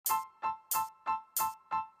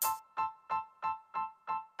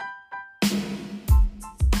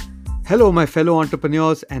Hello, my fellow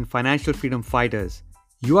entrepreneurs and financial freedom fighters.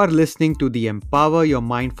 You are listening to the Empower Your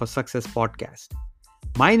Mind for Success podcast.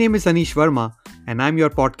 My name is Anish Verma, and I'm your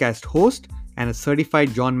podcast host and a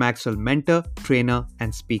certified John Maxwell mentor, trainer,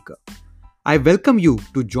 and speaker. I welcome you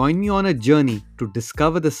to join me on a journey to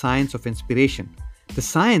discover the science of inspiration, the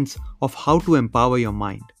science of how to empower your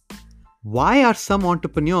mind. Why are some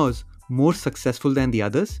entrepreneurs more successful than the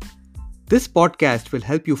others? This podcast will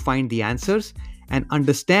help you find the answers and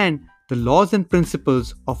understand the laws and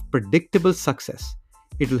principles of predictable success.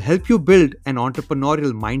 It will help you build an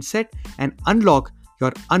entrepreneurial mindset and unlock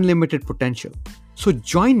your unlimited potential. So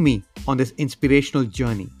join me on this inspirational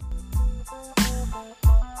journey.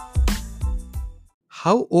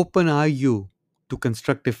 How open are you to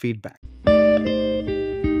constructive feedback?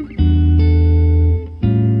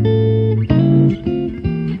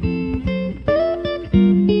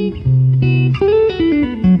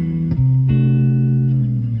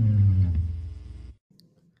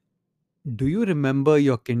 Do you remember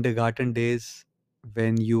your kindergarten days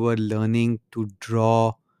when you were learning to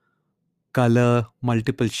draw, color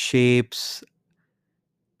multiple shapes,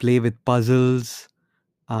 play with puzzles,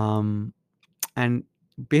 um, and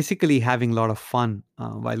basically having a lot of fun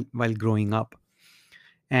while growing up?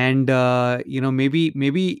 And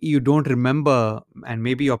maybe you don't remember, and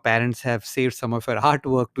maybe your parents have saved some of your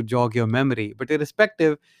artwork to jog your memory. But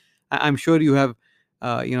irrespective, I'm sure you have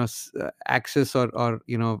access, or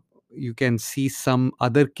you can see some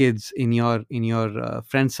other kids in your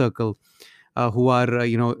friend circle who are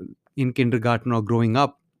in kindergarten or growing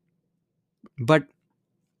up. But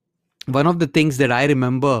one of the things that I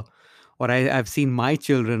remember, or I've seen my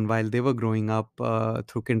children while they were growing up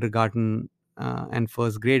through kindergarten and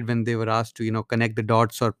first grade, when they were asked to connect the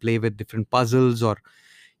dots or play with different puzzles, or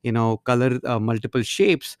color multiple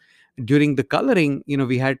shapes. During the coloring,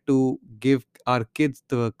 we had to give our kids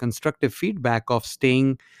the constructive feedback of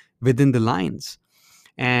staying within the lines,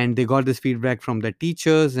 and they got this feedback from their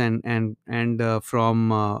teachers and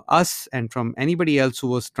from us, and from anybody else who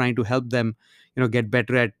was trying to help them get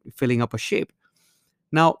better at filling up a shape.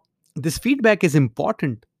 Now, this feedback is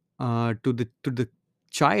important to the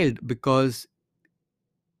child, because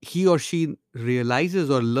he or she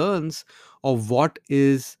realizes or learns of what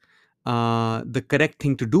is the correct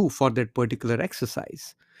thing to do for that particular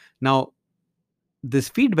exercise. Now, this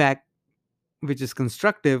feedback, which is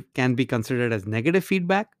constructive, can be considered as negative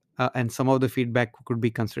feedback, and some of the feedback could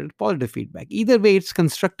be considered positive feedback. Either way, it's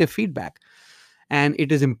constructive feedback, and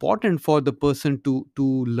it is important for the person to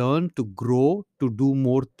learn, to grow, to do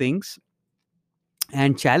more things,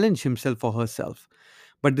 and challenge himself or herself.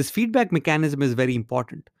 But this feedback mechanism is very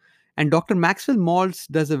important. And Dr. Maxwell Maltz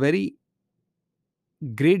does a very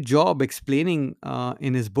great job explaining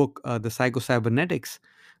in his book, The Psycho-Cybernetics,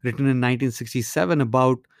 written in 1967,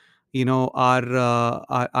 about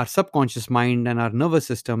our subconscious mind and our nervous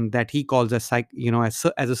system, that he calls as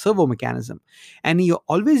as a servo mechanism. And he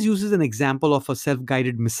always uses an example of a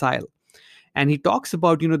self-guided missile. And he talks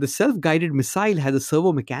about the self-guided missile has a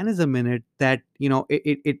servo mechanism in it, that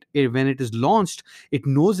it when it is launched, it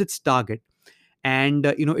knows its target. And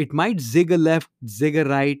it might zig a left, zig a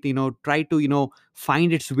right, try to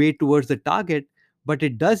find its way towards the target, but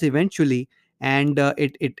it does eventually. And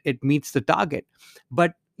it meets the target.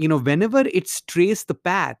 But whenever it strays the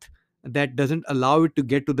path that doesn't allow it to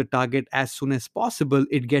get to the target as soon as possible,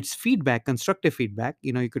 it gets feedback, constructive feedback.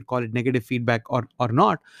 You could call it negative feedback or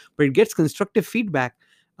not, but it gets constructive feedback.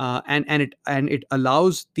 And it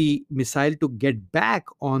allows the missile to get back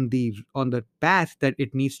on the path that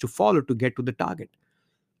it needs to follow to get to the target.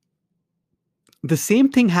 The same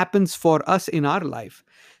thing happens for us in our life.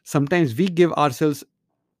 Sometimes we give ourselves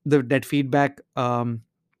that feedback. Sometimes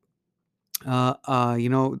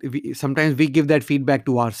we give that feedback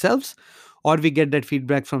to ourselves, or we get that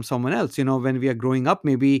feedback from someone else. When we are growing up,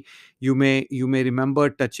 maybe you may remember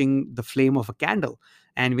touching the flame of a candle.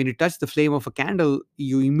 And when you touch the flame of a candle,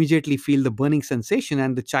 you immediately feel the burning sensation,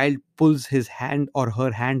 and the child pulls his hand or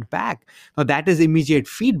her hand back. Now, that is immediate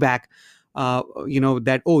feedback,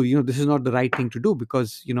 that, oh, this is not the right thing to do,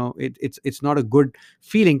 because it's not a good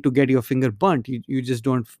feeling to get your finger burnt. You just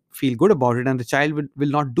don't feel good about it, and the child will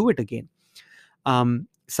not do it again.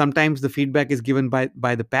 Sometimes the feedback is given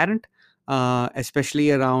by the parent, especially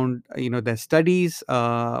around their studies,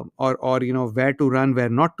 or where to run, where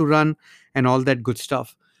not to run, and all that good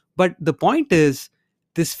stuff. But the point is,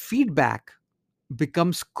 this feedback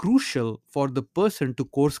becomes crucial for the person to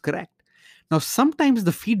course correct. Now, sometimes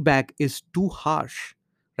the feedback is too harsh,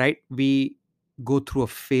 right? We go through a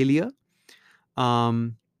failure,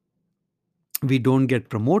 um, we don't get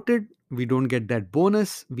promoted, we don't get that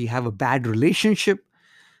bonus, we have a bad relationship,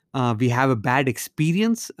 we have a bad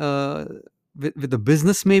experience with the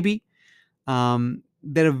business maybe.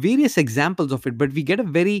 There are various examples of it, but we get a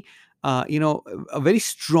very a very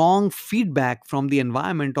strong feedback from the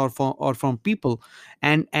environment or from people,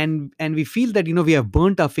 and we feel that we have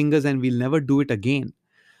burnt our fingers and we'll never do it again.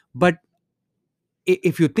 But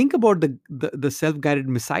if you think about the self-guided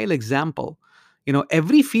missile example,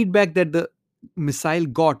 every feedback that the missile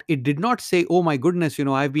got, it did not say, oh my goodness,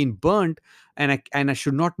 I've been burnt, and I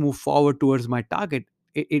should not move forward towards my target.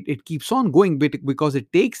 It keeps on going, because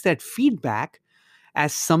it takes that feedback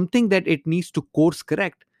as something that it needs to course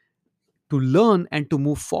correct, to learn and to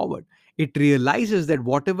move forward. It realizes that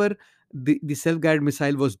whatever the self-guided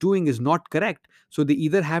missile was doing is not correct, so they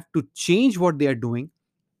either have to change what they are doing,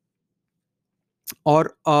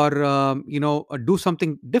 or do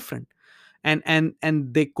something different. And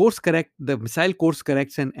they course correct, the missile course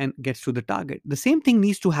corrects, and gets to the target. The same thing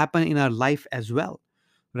needs to happen in our life as well,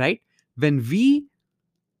 right? When we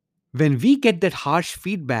when we get that harsh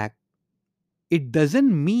feedback, it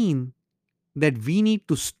doesn't mean that we need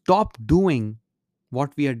to stop doing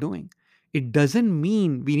what we are doing. It doesn't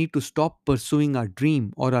mean we need to stop pursuing our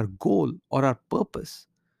dream or our goal or our purpose.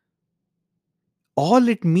 All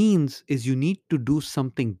it means is you need to do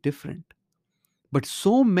something different. But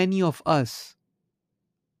so many of us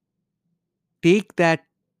take that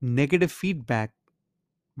negative feedback,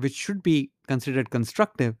 which should be considered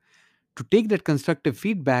constructive, to take that constructive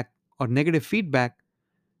feedback or negative feedback,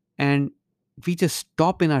 and we just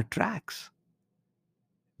stop in our tracks.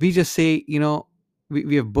 We just say,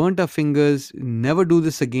 we have burnt our fingers, never do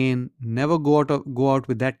this again, never go out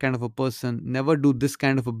with that kind of a person, never do this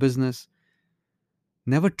kind of a business,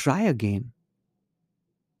 never try again.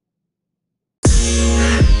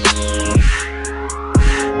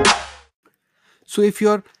 So if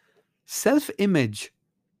your self image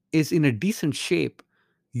is in a decent shape,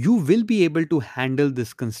 you will be able to handle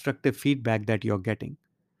this constructive feedback that you're getting.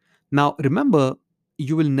 Now, remember,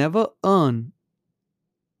 you will never earn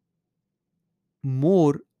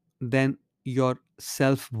more than your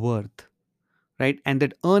self worth, right? And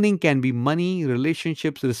that earning can be money,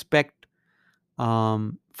 relationships, respect,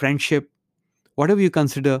 friendship, whatever you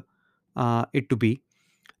consider it to be.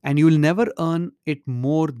 And you will never earn it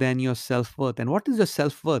more than your self worth. And what is your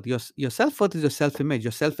self worth? Your self worth is your self image,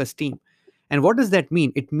 your self esteem. And what does that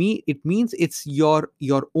mean? It means it's your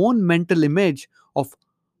own mental image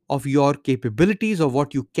of your capabilities, of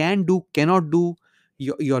what you can do, cannot do,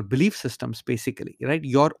 your belief systems, basically, right?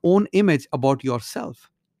 Your own image about yourself.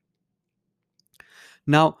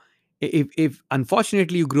 Now, if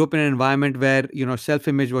unfortunately you grew up in an environment where self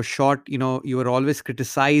image was short, you were always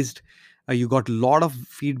criticized, you got a lot of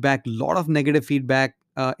feedback, a lot of negative feedback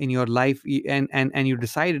in your life, and you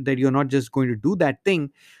decided that you're not just going to do that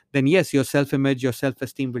thing, then yes, your self image, your self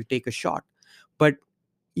esteem will take a shot. But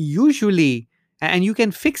usually, and you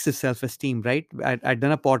can fix the self-esteem, right? I'd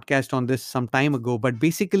done a podcast on this some time ago, but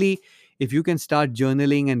basically, if you can start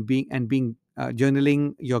journaling and being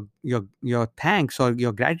journaling your thanks or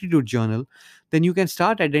your gratitude journal, then you can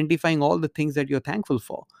start identifying all the things that you're thankful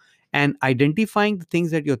for. And identifying the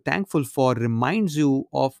things that you're thankful for reminds you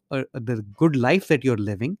of the good life that you're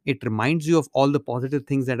living. It reminds you of all the positive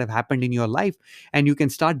things that have happened in your life, and you can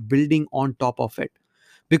start building on top of it.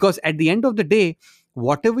 Because at the end of the day,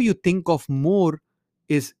 whatever you think of more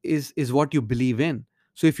is what you believe in.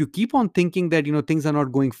 So if you keep on thinking that things are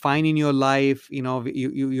not going fine in your life,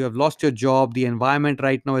 you have lost your job, the environment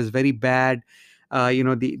right now is very bad,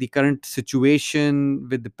 the current situation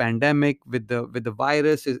with the pandemic, with the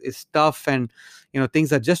virus is tough, and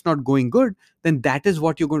things are just not going good, then that is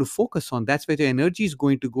what you're going to focus on. That's where your energy is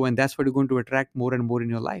going to go, and that's what you're going to attract more and more in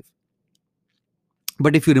your life.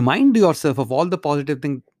 But if you remind yourself of all the positive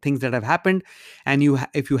things that have happened, and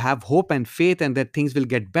if you have hope and faith and that things will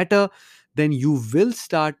get better, then you will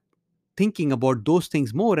start thinking about those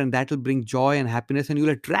things more, and that will bring joy and happiness, and you'll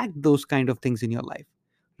attract those kind of things in your life,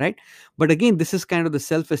 right? But again, this is kind of the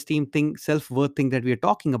self-esteem thing, self-worth thing that we are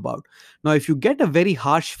talking about. Now, if you get a very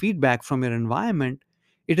harsh feedback from your environment,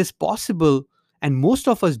 it is possible, and most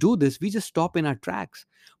of us do this, we just stop in our tracks.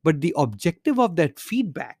 But the objective of that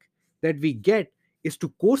feedback that we get is to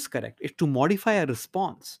course correct, is to modify our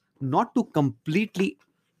response, not to completely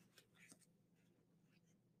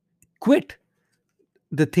quit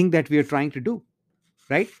the thing that we are trying to do,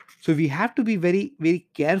 right? So we have to be very, very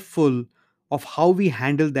careful of how we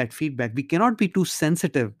handle that feedback. We cannot be too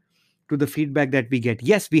sensitive to the feedback that we get.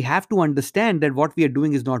 Yes, we have to understand that what we are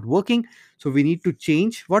doing is not working, so we need to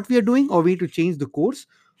change what we are doing, or we need to change the course,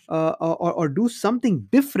 or do something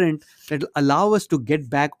different that will allow us to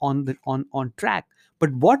get back on track.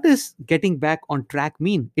 But what does getting back on track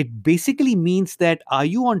mean? It basically means that are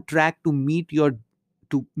you on track to meet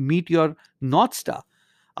your North Star?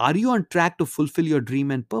 Are you on track to fulfill your dream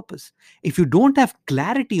and purpose? If you don't have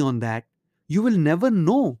clarity on that, you will never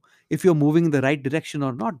know if you're moving in the right direction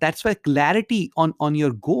or not. That's why clarity on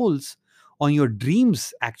your goals, on your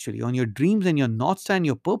dreams, actually, on your dreams and your North Star and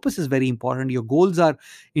your purpose is very important. Your goals are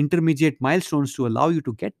intermediate milestones to allow you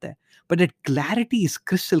to get there. But that clarity is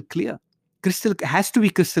crystal clear. Crystal has to be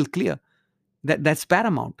crystal clear. That's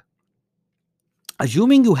paramount.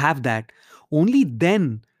 Assuming you have that, only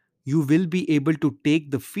then you will be able to take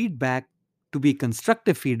the feedback to be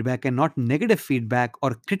constructive feedback and not negative feedback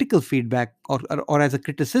or critical feedback or as a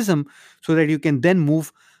criticism, so that you can then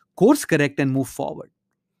move course correct and move forward.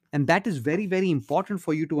 And that is very, very important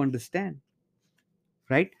for you to understand,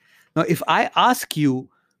 right? Now, if I ask you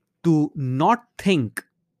to not think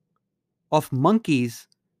of monkeys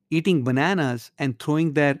eating bananas and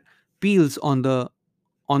throwing their peels on the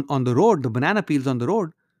road, the banana peels on the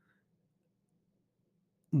road,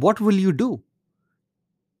 what will you do?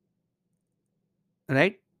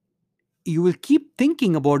 Right? You will keep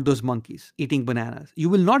thinking about those monkeys eating bananas. You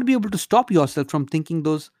will not be able to stop yourself from thinking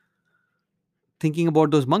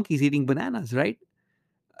about those monkeys eating bananas, right?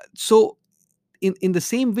 So in the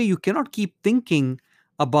same way, you cannot keep thinking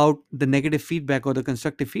about the negative feedback or the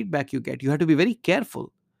constructive feedback you get. You have to be very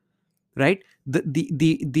careful, right?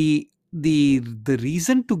 The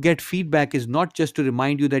reason to get feedback is not just to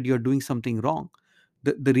remind you that you're doing something wrong.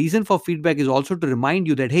 The reason for feedback is also to remind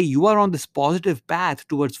you that, hey, you are on this positive path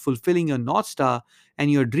towards fulfilling your North Star and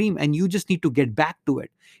your dream, and you just need to get back to it.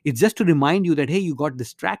 It's just to remind you that, hey, you got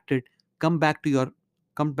distracted. Come back to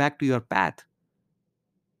your path.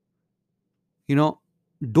 You know,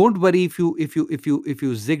 don't worry if you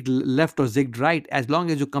zigged left or zigged right, as long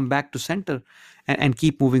as you come back to center and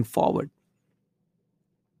keep moving forward.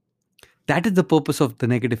 That is the purpose of the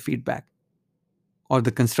negative feedback or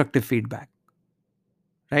the constructive feedback,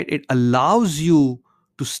 right? It allows you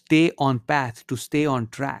to stay on path, to stay on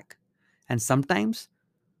track. And sometimes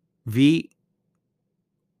we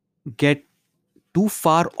get too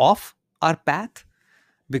far off our path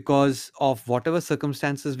because of whatever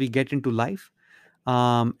circumstances we get into life,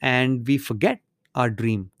 and we forget our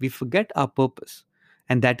dream, we forget our purpose.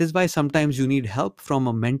 And that is why sometimes you need help from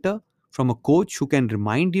a mentor, from a coach who can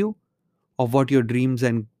remind you of what your dreams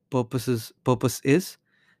and purpose is,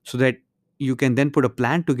 so that you can then put a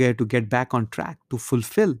plan together to get back on track to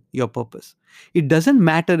fulfill your purpose. It doesn't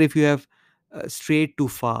matter if you have strayed too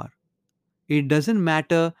far. It doesn't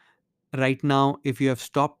matter right now if you have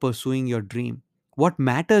stopped pursuing your dream. What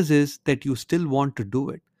matters is that you still want to do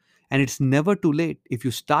it, and it's never too late. If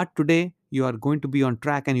you start today, you are going to be on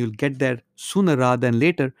track, and you'll get there sooner rather than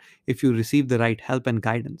later if you receive the right help and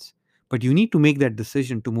guidance. But you need to make that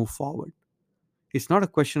decision to move forward. It's not a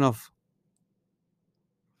question of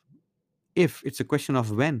if, it's a question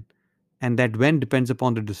of when. And that when depends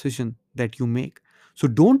upon the decision that you make. So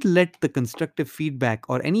don't let the constructive feedback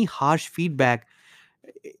or any harsh feedback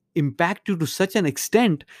impact you to such an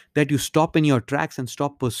extent that you stop in your tracks and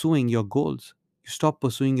stop pursuing your goals. You stop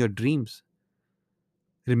pursuing your dreams.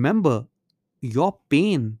 Remember, your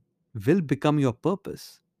pain will become your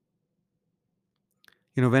purpose.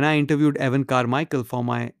 When I interviewed Evan Carmichael for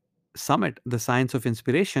my summit, The Science of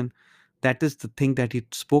Inspiration, that is the thing that he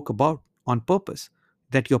spoke about on purpose,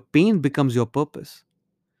 that your pain becomes your purpose.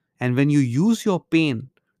 And when you use your pain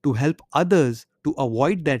to help others to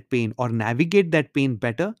avoid that pain or navigate that pain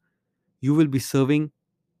better, you will be serving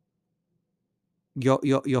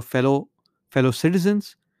your fellow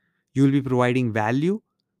citizens. You will be providing value.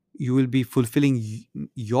 You will be fulfilling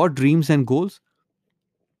your dreams and goals,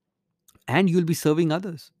 and you will be serving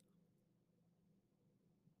others.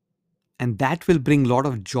 And that will bring a lot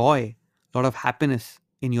of joy, a lot of happiness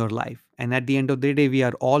in your life. And at the end of the day, we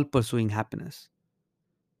are all pursuing happiness.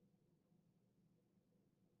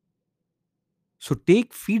 So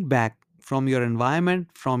take feedback from your environment,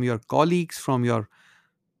 from your colleagues, from your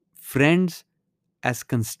friends as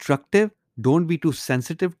constructive. Don't be too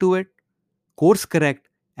sensitive to it. Course correct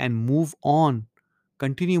and move on.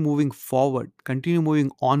 Continue moving forward. Continue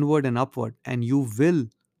moving onward and upward, and you will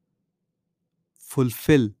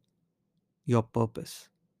fulfill your purpose.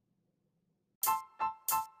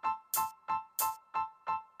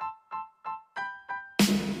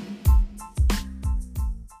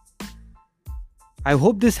 I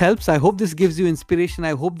hope this helps. I hope this gives you inspiration.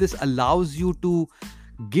 I hope this allows you to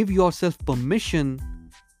give yourself permission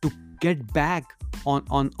to get back on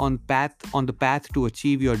the path to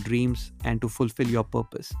achieve your dreams and to fulfill your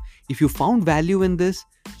purpose. If you found value in this,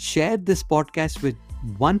 share this podcast with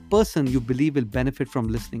one person you believe will benefit from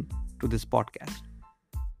listening to this podcast.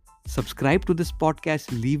 Subscribe to this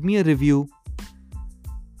podcast, leave me a review.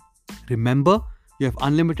 Remember, you have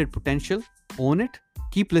unlimited potential. Own it.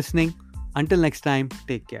 Keep listening. Until next time,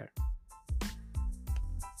 take care.